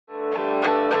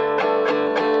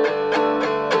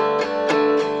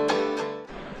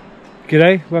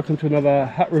G'day, welcome to another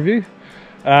hut review.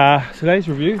 Today's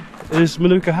review is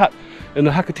Manuka hut in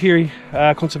the Hakatere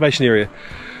conservation area.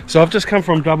 So I've just come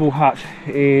from Double Hut,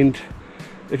 and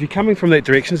if you're coming from that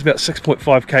direction it's about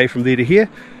 6.5k from there to here.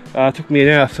 It took me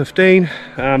an hour 15,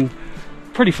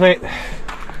 pretty flat.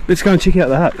 Let's go and check out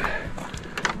the hut.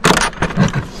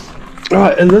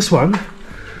 Alright, in this one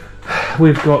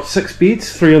we've got 6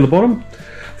 beds, 3 on the bottom,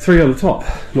 3 on the top.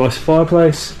 Nice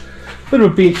fireplace, bit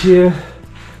of a bench here,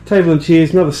 table and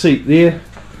chairs, another seat there.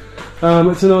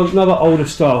 It's another older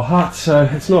style hut, so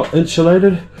it's not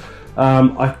insulated.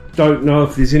 I don't know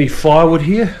if there's any firewood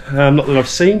here, not that I've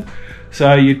seen,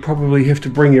 so you'd probably have to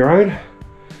bring your own.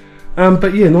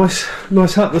 But yeah, nice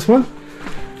hut this one.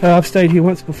 I've stayed here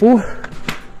once before.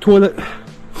 Toilet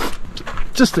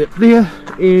just up there,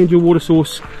 and your water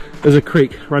source is a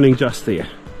creek running just there.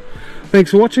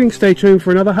 Thanks for watching, stay tuned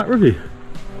for another hut review.